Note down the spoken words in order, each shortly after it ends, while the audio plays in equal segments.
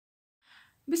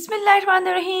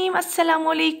Bismillahirrahmanirrahim.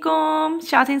 Assalamu alaikum.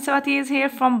 Shatin Sawati is here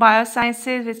from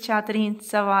Biosciences with Shatreen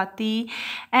Sawati.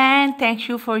 And thank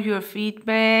you for your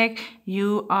feedback.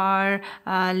 You are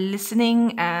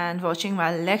listening and watching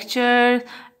my lecture.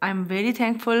 I'm very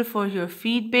thankful for your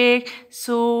feedback.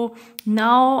 So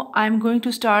now I'm going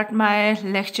to start my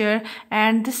lecture,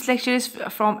 and this lecture is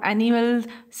from animal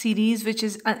series, which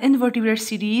is an invertebrate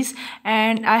series,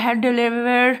 and I had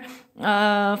delivered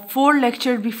four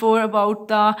lectures before about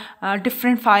the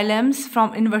different phylums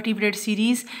from invertebrate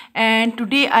series, and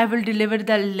today I will deliver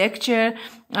the lecture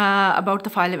about the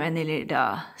phylum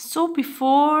Annelida. So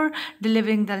before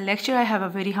delivering the lecture, I have a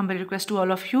very humble request to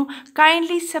all of you.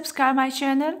 Kindly subscribe my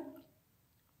channel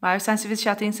Bioscience with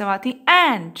Shatreen Sawati,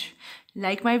 and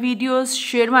like my videos,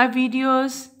 share my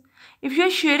videos. If you are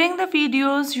sharing the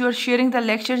videos, you are sharing the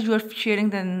lectures, you are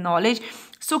sharing the knowledge.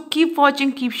 So keep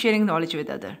watching, keep sharing knowledge with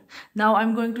others. Now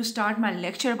I'm going to start my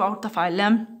lecture about the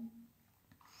phylum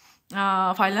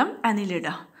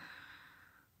Annelida.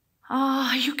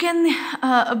 You can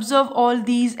observe all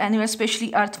these animals,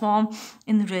 especially earthworm,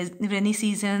 in rainy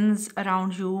seasons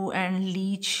around you, and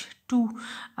leech too.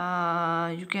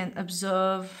 You can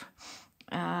observe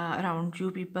around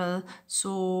you, people.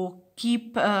 So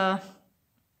keep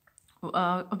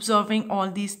observing all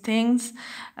these things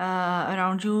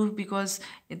around you, because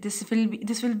this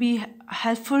will be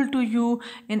helpful to you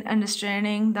in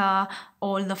understanding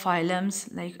all the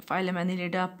phylums, like phylum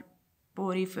Annelida,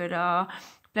 Porifera,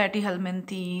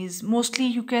 Platyhelminthes. Mostly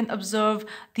you can observe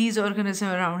these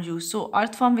organisms around you. So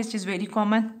earthworm, which is very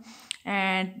common,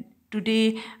 and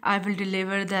today I will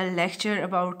deliver the lecture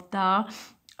about the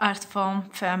earthworm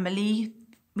family,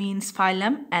 means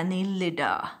phylum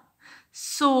Annelida.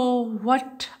 So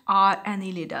what are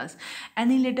annelidas?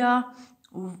 Annelida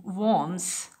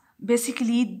worms,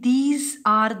 basically these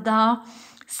are the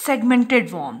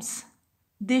segmented worms.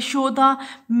 They show the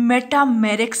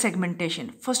metameric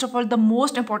segmentation. First of all, the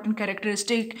most important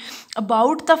characteristic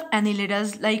about the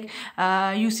annelidas, like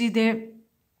you see the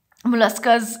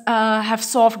molluscas have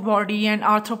soft body, and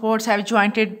arthropods have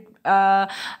jointed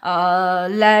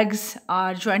legs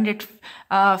or jointed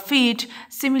feet.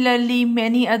 Similarly,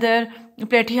 many other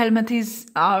platyhelminthes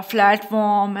are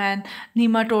flatworm, and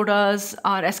nematodas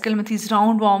are aschelminthes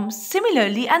roundworms.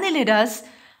 Similarly, annelidas,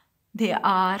 they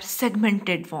are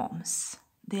segmented worms.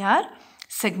 They are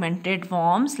segmented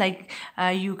worms, like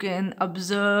you can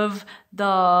observe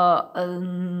the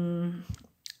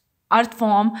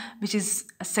earthworm, which is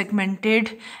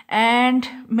segmented, and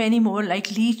many more,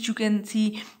 like leech, you can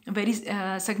see very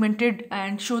segmented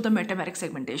and show the metameric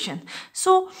segmentation.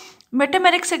 So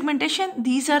metameric segmentation,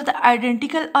 these are the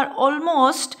identical or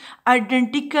almost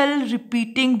identical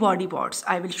repeating body parts.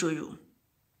 I will show you.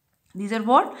 These are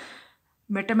what?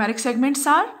 Metameric segments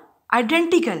are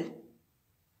identical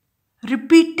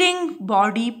repeating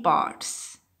body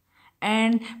parts,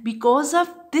 and because of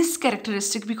this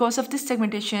characteristic, because of this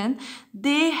segmentation,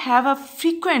 they have a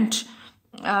frequent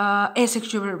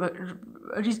asexual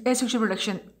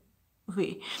production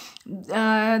way.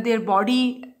 Their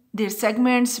body, their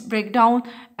segments break down,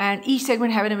 and each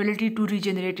segment have an ability to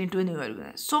regenerate into a new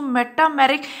organism. So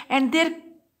metameric, and their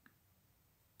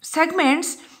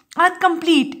segments are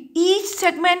complete. Each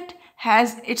segment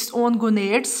has its own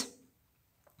gonads,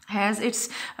 has its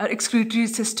excretory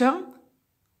system,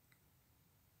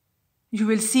 you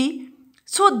will see.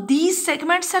 So these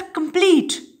segments are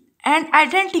complete and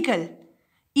identical.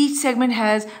 Each segment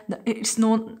has its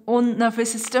own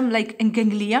nervous system, like in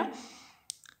ganglia.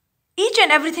 Each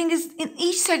and everything is in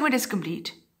each segment is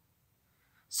complete.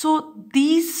 So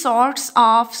these sorts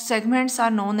of segments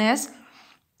are known as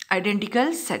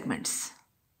identical segments,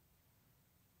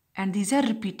 and these are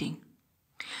repeating.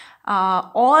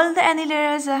 All the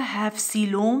annelidas have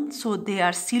coelom, so they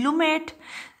are coelomate.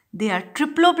 They are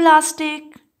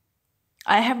triploblastic.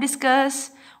 I have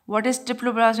discussed what is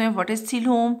triploblastic, what is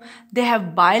coelom. They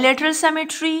have bilateral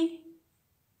symmetry.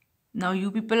 Now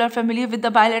you people are familiar with the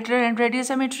bilateral and radial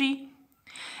symmetry.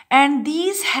 And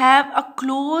these have a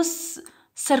close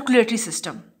circulatory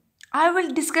system. I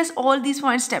will discuss all these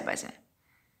points step by step.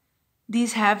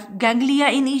 These have ganglia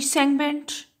in each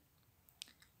segment,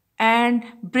 and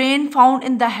brain found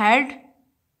in the head,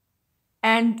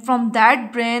 and from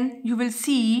that brain you will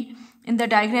see in the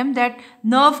diagram that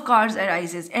nerve cords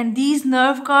arises, and these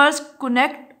nerve cords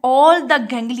connect all the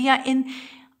ganglia in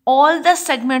all the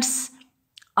segments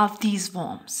of these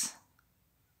worms.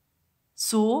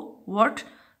 So what?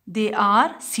 They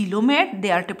are coelomate,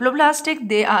 they are triploblastic,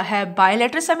 they have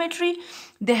bilateral symmetry,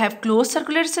 they have closed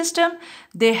circular system,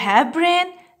 they have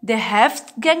brain, they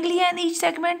have ganglia in each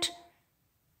segment.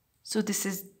 So this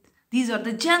is These are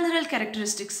the general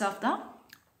characteristics of the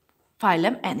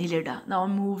phylum Annelida. Now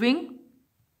moving,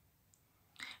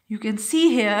 you can see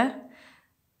here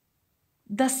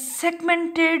the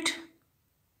segmented,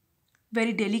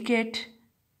 very delicate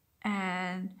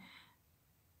and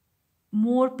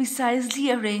more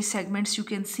precisely arranged segments. You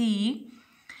can see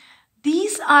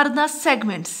these are the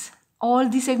segments. All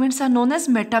these segments are known as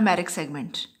metameric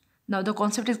segment. Now the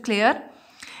concept is clear.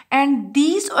 And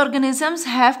these organisms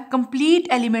have complete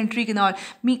alimentary canal.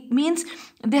 Means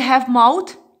they have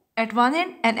mouth at one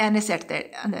end and anus at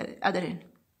the other end.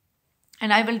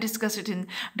 And I will discuss it in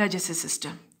digestive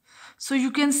system. So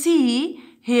you can see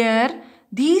here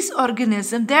these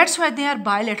organisms, that's why they are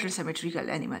bilateral symmetrical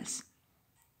animals.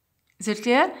 Is it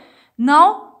clear?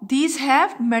 Now these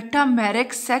have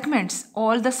metameric segments.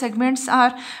 All the segments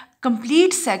are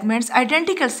complete segments,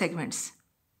 identical segments.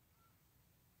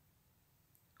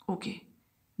 Okay,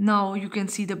 now you can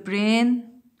see the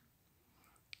brain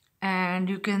and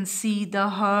you can see the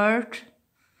heart.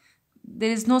 There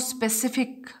is no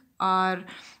specific, or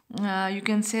you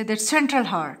can say that central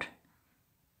heart.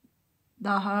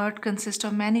 The heart consists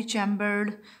of many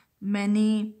chambered,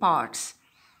 many parts.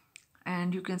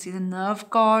 And you can see the nerve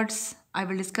cords. I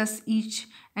will discuss each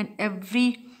and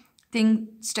everything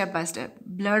step by step.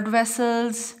 Blood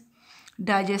vessels,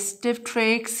 digestive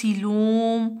tract,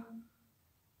 coelom.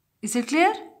 Is it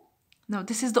clear? Now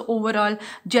this is the overall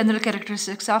general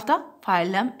characteristics of the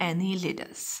phylum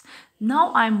Annelida.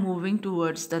 Now I am moving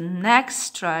towards the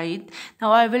next slide.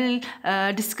 Now I will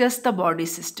discuss the body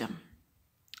system.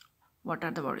 What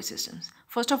are the body systems?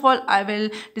 First of all, I will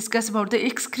discuss about the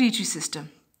excretory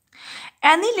system.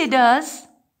 Annelidas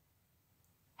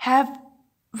have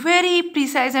very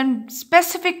precise and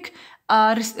specific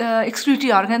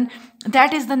excretory organ,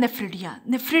 that is the nephridia.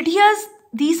 Nephridias,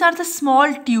 these are the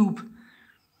small tube.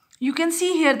 You can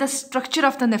see here the structure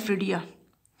of the nephridia.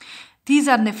 These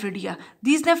are nephridia.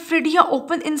 These nephridia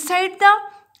open inside the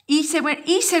each segment.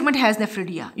 Each segment has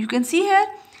nephridia. You can see here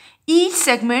each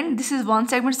segment. This is one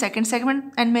segment, second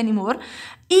segment, and many more.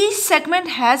 Each segment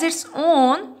has its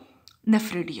own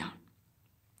nephridia.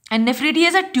 And nephridia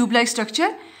is a tube-like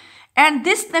structure. And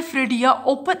this nephridia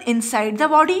open inside the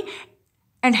body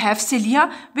and have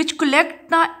cilia which collect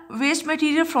the waste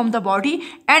material from the body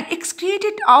and excrete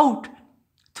it out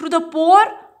through the pore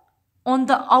on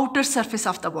the outer surface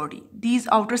of the body. These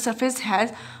outer surface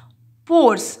has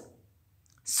pores.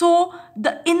 So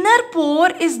the inner pore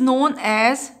is known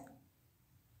as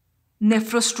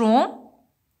nephrostome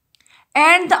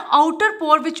and the outer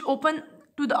pore which open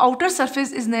to the outer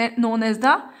surface is known as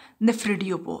the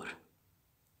nephridiopore.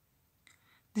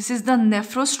 This is the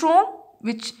nephrostome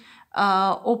which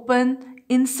open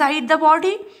inside the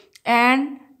body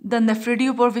and the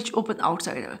nephridiopore which open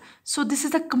outside. So this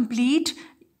is the complete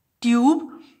tube,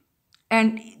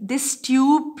 and this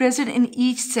tube present in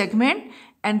each segment,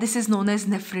 and this is known as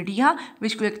nephridia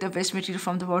which collect the waste material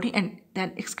from the body and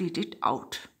then excrete it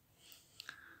out.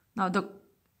 Now the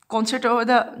concept of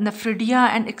the nephridia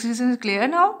and excretion is clear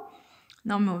now.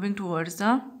 Now moving towards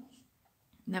the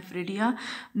nephridia.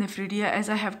 Nephridia, as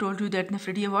I have told you that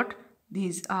nephridia what?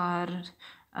 These are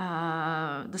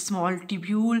the small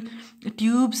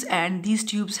tubes, and these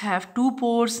tubes have two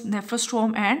pores,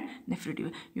 nephrostome and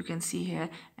nephridia. You can see here,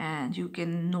 and you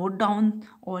can note down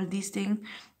all these things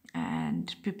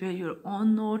and prepare your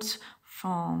own notes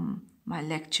from my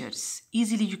lectures.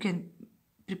 Easily you can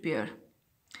prepare.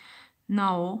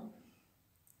 Now,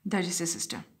 digestive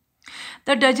system.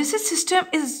 The digestive system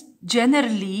is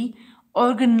generally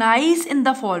organized in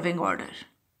the following order.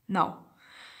 Now,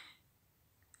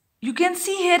 you can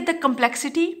see here the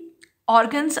complexity.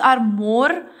 Organs are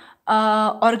more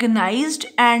organized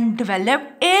and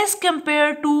developed as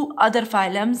compared to other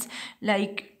phylums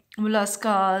like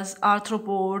molluscas,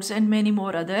 arthropods, and many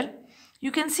more other.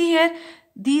 You can see here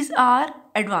these are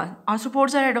advanced.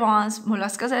 Arthropods are advanced,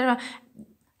 molluscas are advanced,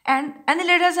 and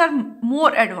annelidas are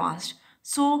more advanced.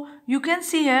 So you can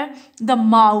see here the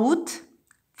mouth,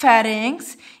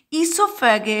 pharynx,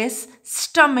 esophagus,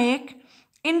 stomach,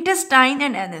 intestine,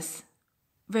 and anus.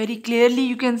 Very clearly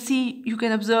you can see, you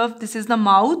can observe this is the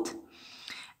mouth,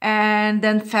 and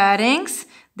then pharynx,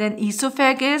 then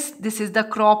esophagus, this is the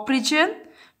crop region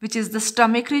which is the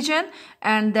stomach region,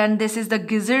 and then this is the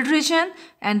gizzard region,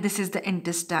 and this is the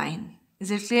intestine. Is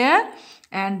it clear?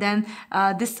 And then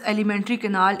this alimentary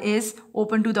canal is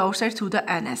open to the outside through the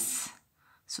anus.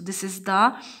 So this is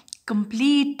the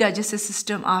complete digestive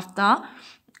system of the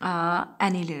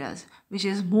annelidas, which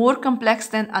is more complex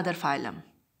than other phylum.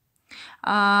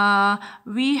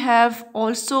 We have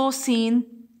also seen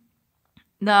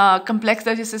the complex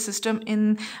digestive system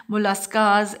in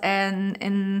molluscas and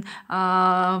in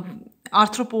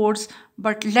arthropods,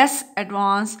 but less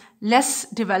advanced, less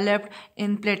developed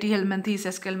in platyhelminthes,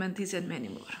 esculenthes, and many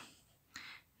more.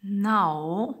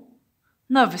 Now,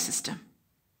 nervous system.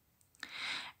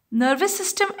 Nervous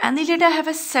system Annelida have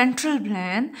a central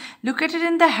brain located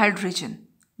in the head region.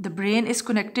 The brain is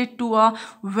connected to a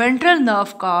ventral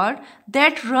nerve cord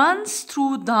that runs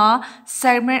through the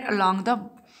segment along the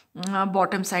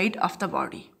bottom side of the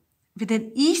body.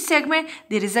 Within each segment,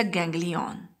 there is a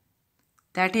ganglion.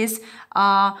 That is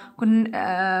a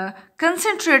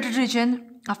concentrated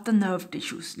region of the nerve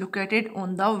tissues located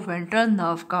on the ventral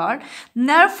nerve cord.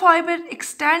 Nerve fibers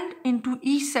extend into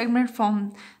each segment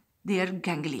from their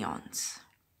ganglions.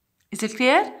 Is it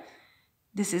clear?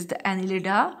 This is the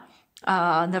Annelida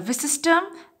nervous system.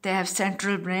 They have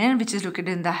central brain which is located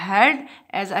in the head.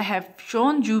 As I have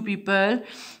shown you people,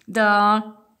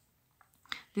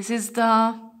 this is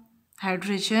the head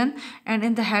region, and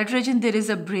in the head region there is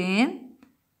a brain,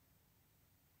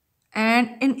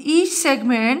 and in each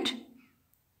segment,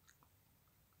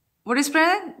 what is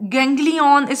present?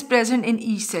 Ganglion is present in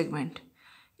each segment.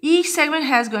 Each segment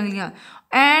has ganglion,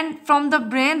 and from the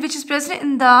brain which is present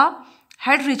in the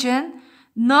head region,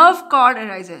 nerve cord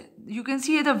arises. You can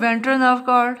see the ventral nerve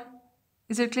cord.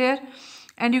 Is it clear?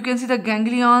 And you can see the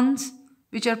ganglions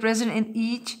which are present in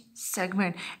each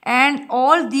segment, and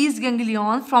all these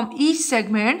ganglions from each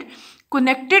segment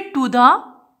connected to the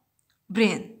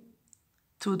brain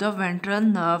through the ventral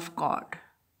nerve cord.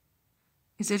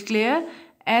 Is it clear?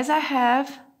 As I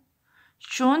have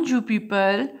shown you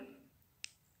people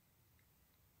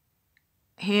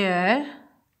here,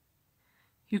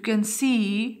 you can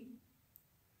see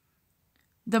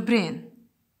the brain,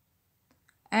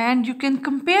 and you can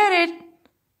compare it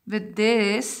with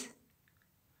this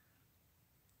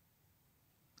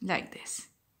like this.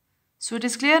 So it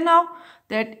is clear now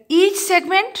that each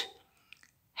segment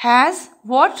has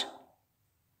what?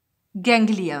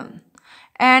 Ganglion,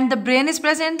 and the brain is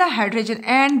present in the head region,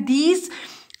 and these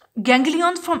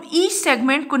ganglions from each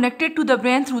segment connected to the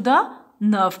brain through the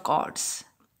nerve cords.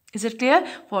 Is it clear?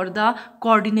 For the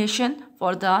coordination,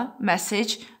 for the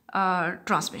message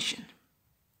transmission.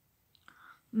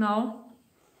 Now,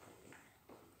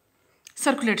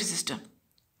 circulatory system.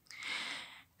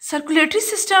 Circulatory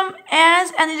system,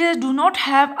 as Annelida, do not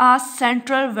have a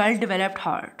central well-developed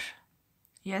heart.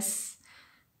 Yes,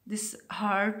 this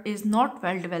heart is not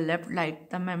well developed like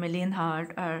the mammalian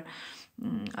heart or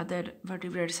other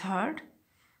vertebrates' heart.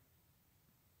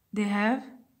 They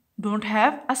don't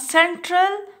have a central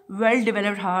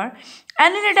well-developed heart.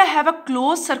 Annelida have a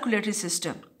closed circulatory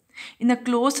system. In a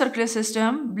closed circulatory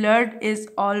system, blood is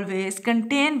always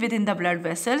contained within the blood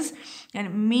vessels, and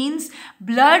it means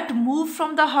blood moves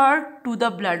from the heart to the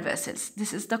blood vessels.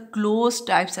 This is the closed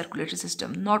type circulatory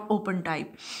system, not open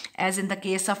type, as in the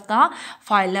case of the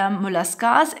phylum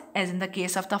molluscas, as in the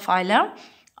case of the phylum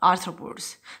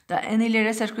arthropods. The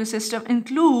Annelida circulatory system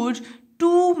includes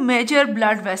two major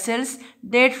blood vessels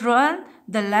that run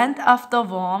the length of the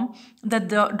worm, the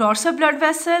dorsal blood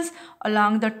vessels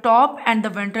along the top and the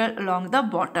ventral along the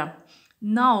bottom.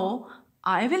 Now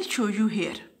I will show you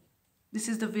here. This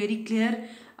is the very clear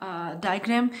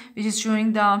diagram which is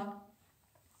showing the,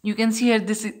 you can see here,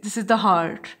 this is the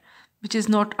heart, which is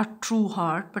not a true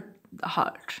heart but the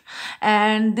heart,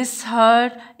 and this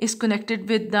heart is connected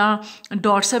with the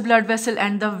dorsal blood vessel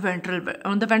and the ventral.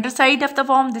 On the ventral side of the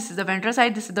worm, this is the ventral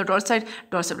side, this is the dorsal side,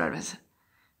 dorsal blood vessel,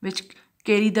 which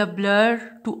carry the blood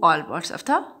to all parts of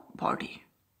the body.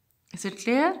 Is it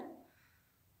clear?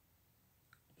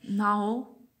 Now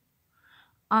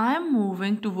I am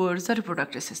moving towards the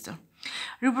reproductive system.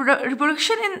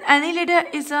 Reproduction in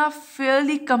Annelida is a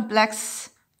fairly complex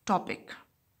topic.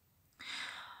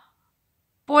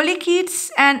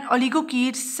 Polychaetes and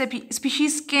oligochaetes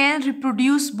species can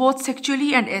reproduce both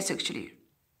sexually and asexually.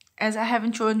 As I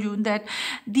haven't shown you that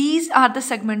these are the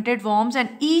segmented worms,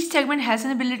 and each segment has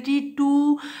an ability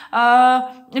to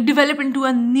develop into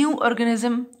a new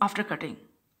organism after cutting.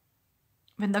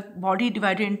 When the body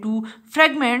divided into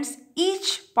fragments,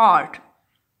 each part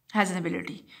has an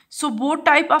ability. So both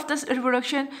type of this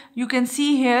reproduction you can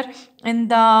see here in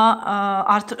the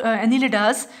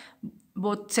Annelidas,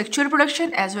 both sexual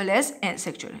reproduction as well as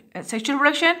asexual. Sexual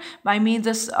reproduction by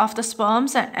means of the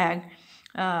sperms and egg.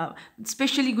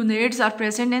 Especially gonads are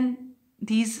present in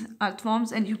these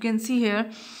earthworms, and you can see here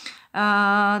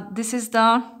this is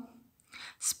the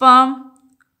sperm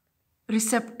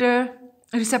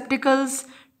receptacles,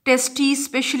 testes,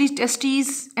 especially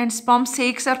testes and sperm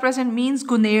sacs are present, means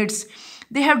gonads.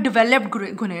 They have developed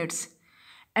gonads,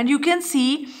 and you can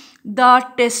see the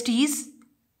testes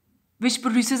which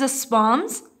produces the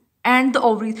sperms and the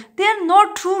ovaries. They are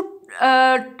not true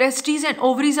testes and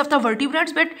ovaries of the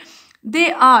vertebrates, but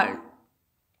they are.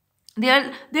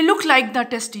 They look like the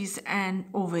testes and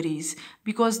ovaries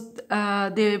because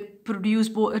they produce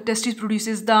testes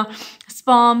produces the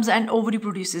sperms and ovary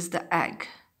produces the egg.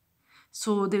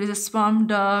 So there is a sperm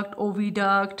duct,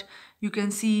 oviduct. You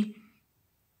can see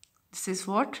this is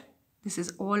what. This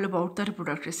is all about the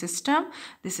reproductive system.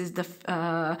 This is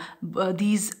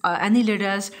these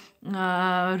annelidas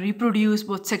reproduce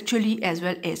both sexually as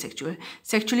well as asexual.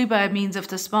 Sexually by means of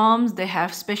the sperms, they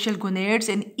have special gonads,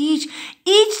 and each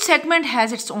segment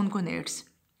has its own gonads.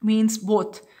 Means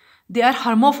both. They are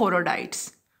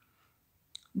hermaphrodites.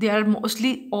 They are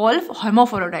mostly all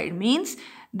hermaphrodite. Means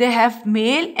they have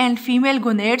male and female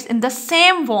gonads in the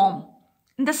same worm,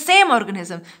 in the same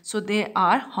organism. So they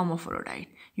are hermaphrodite.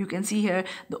 You can see here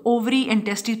the ovary and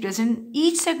testes present in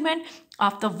each segment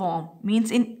of the worm.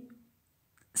 Means in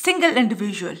single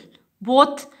individual,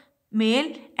 both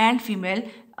male and female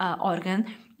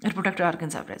reproductive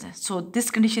organs are present. So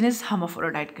this condition is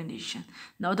hermaphrodite condition.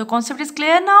 Now the concept is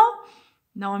clear now.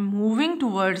 Now I'm moving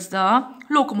towards the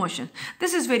locomotion.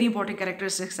 This is very important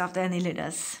characteristics of the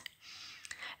annelidas.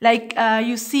 Like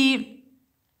you see,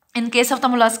 in case of the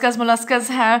molluscas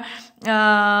have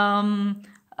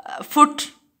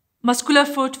muscular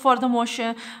foot for the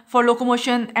motion, for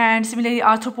locomotion, and similarly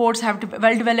arthropods have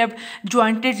well-developed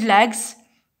jointed legs.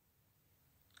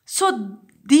 So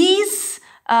these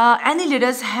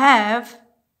annelidas have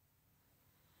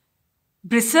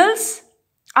bristles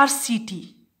or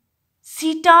setae.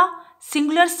 Seta,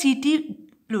 singular, setae,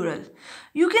 plural.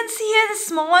 You can see here the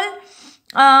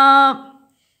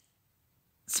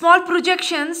small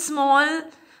projections,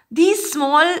 these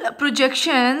small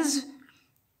projections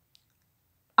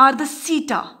are the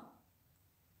seta.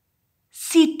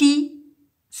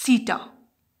 Seta.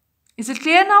 Is it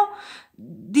clear now?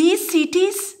 These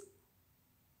setaes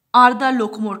are the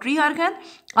locomotory organ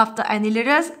of the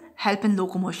annelidas, help in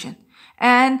locomotion.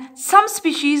 And some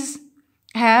species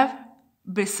have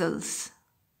bristles.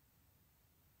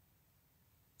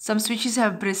 Some species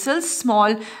have bristles,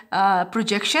 small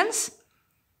projections,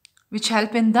 which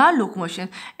help in the locomotion.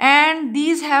 And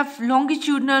these have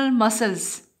longitudinal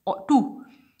muscles too,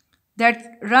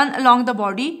 that run along the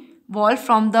body wall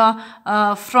from the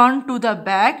front to the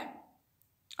back,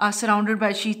 are surrounded by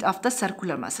a sheath of the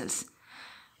circular muscles.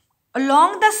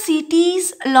 Along the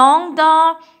setaes, along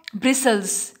the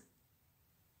bristles,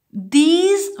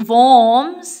 these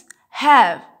worms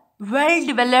have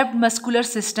well-developed muscular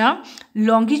system,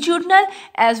 longitudinal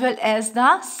as well as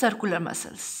the circular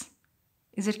muscles.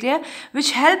 Is it clear?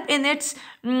 Which help in its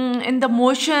in the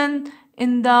motion,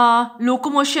 in the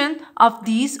locomotion of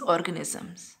these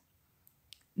organisms.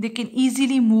 They can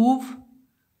easily move,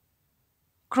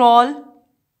 crawl.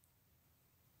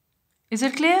 Is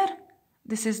it clear?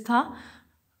 This is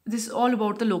all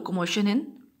about the locomotion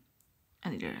in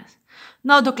annelidas.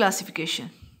 Now the classification.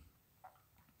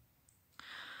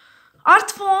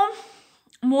 Earth form,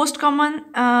 most common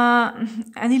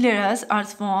annelidas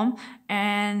earth form,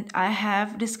 and I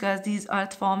have discussed these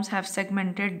earth forms have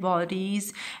segmented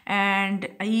bodies, and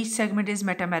each segment is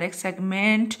metameric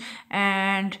segment,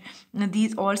 and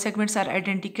these all segments are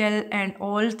identical, and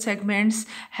all segments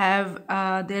have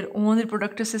their own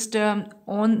reproductive system,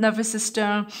 own nervous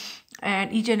system,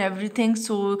 and each and everything.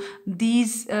 So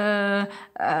these when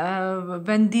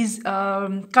these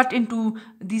cut into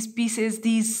these pieces,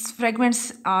 these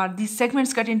segments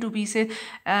cut into pieces,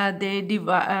 they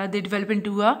develop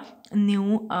into a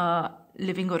new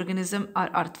living organism or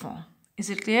earth form. Is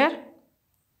it clear?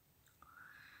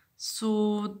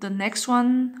 So the next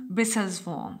one, bristle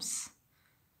worms.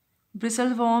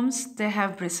 Bristle worms, they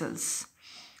have bristles.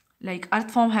 Like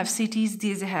earth form have setaes,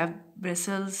 these have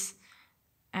bristles,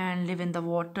 and live in the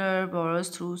water, burrows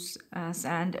through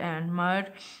sand and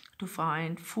mud to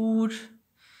find food,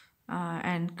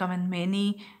 and come in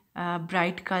many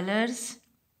bright colors.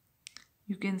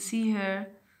 You can see here,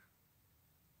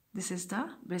 this is the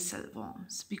bristle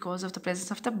worms because of the presence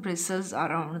of the bristles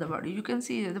around the body. You can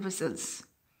see here the bristles,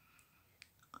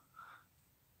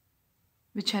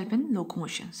 which help in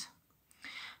locomotions.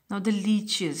 Now the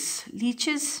leeches.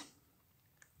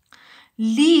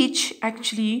 Leech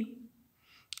actually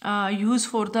used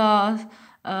for the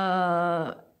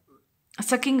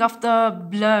sucking of the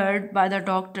blood by the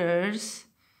doctors,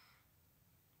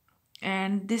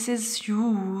 and this is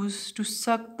used to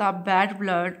suck the bad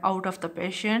blood out of the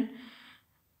patient.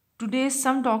 Today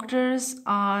some doctors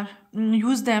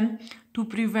use them to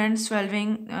prevent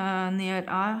swelling near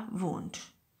a wound.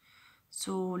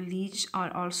 So leech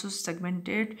are also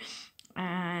segmented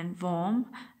and worm,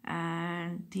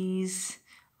 and these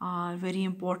are very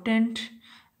important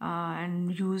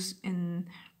and used in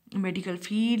medical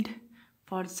field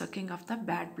for sucking of the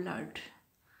bad blood.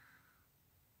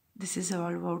 This is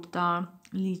all about the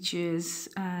leeches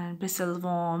and bristle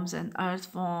worms and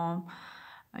earthworm.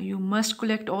 You must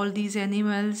collect all these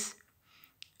animals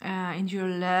in your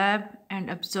lab and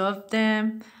observe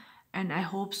them. And I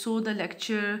hope so the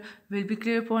lecture will be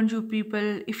clear upon you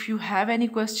people. If you have any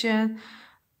question,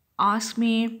 ask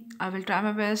me. I will try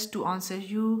my best to answer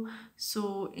you.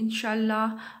 So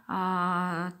inshallah,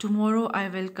 tomorrow I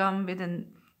will come with a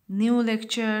new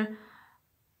lecture.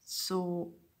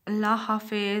 So Allah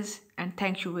Hafiz and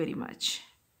thank you very much.